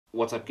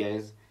What's up,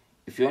 guys?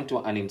 If you want to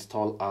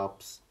uninstall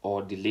apps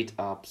or delete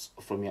apps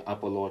from your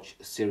Apple Watch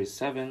Series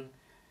 7,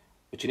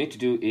 what you need to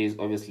do is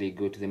obviously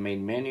go to the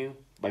main menu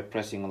by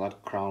pressing on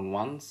that crown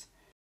once.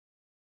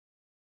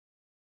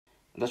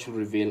 That should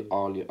reveal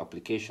all your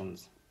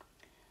applications.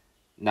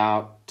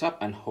 Now tap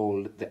and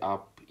hold the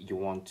app you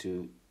want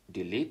to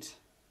delete.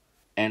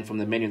 And from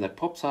the menu that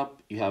pops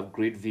up, you have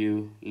grid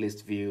view,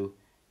 list view,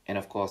 and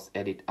of course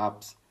edit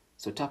apps.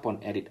 So tap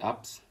on edit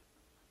apps.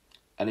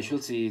 And you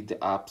should see the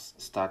apps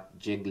start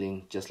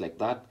jiggling just like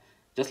that,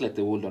 just like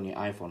they would on your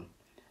iPhone.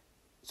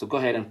 So go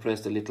ahead and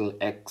press the little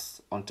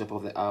X on top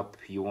of the app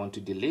you want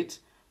to delete.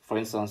 For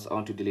instance, I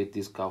want to delete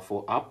this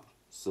Carrefour app.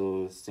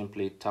 So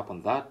simply tap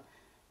on that.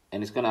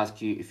 And it's going to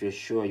ask you if you're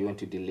sure you want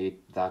to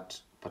delete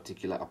that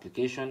particular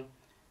application.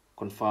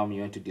 Confirm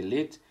you want to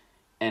delete,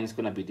 and it's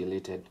going to be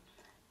deleted.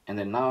 And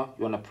then now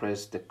you want to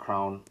press the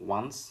crown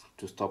once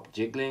to stop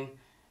jiggling.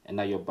 And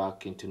now you're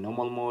back into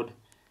normal mode.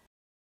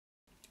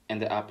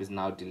 And the app is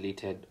now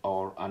deleted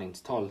or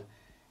uninstalled.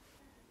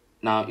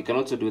 Now you can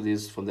also do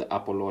this from the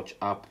Apple Watch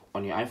app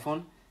on your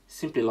iPhone.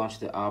 Simply launch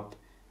the app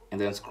and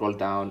then scroll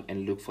down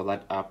and look for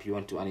that app you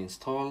want to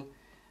uninstall.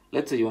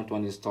 Let's say you want to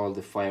uninstall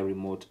the Fire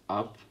Remote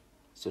app.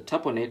 So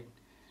tap on it,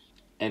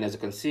 and as you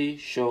can see,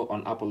 show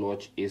on Apple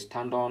Watch is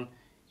turned on.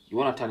 You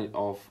want to turn it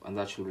off, and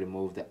that should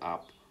remove the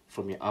app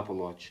from your Apple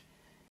Watch.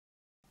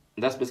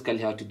 And that's basically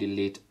how to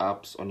delete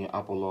apps on your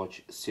Apple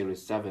Watch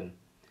Series 7.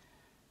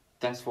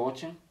 Thanks for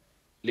watching.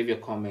 Leave your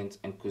comments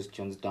and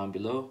questions down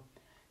below,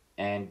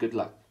 and good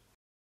luck.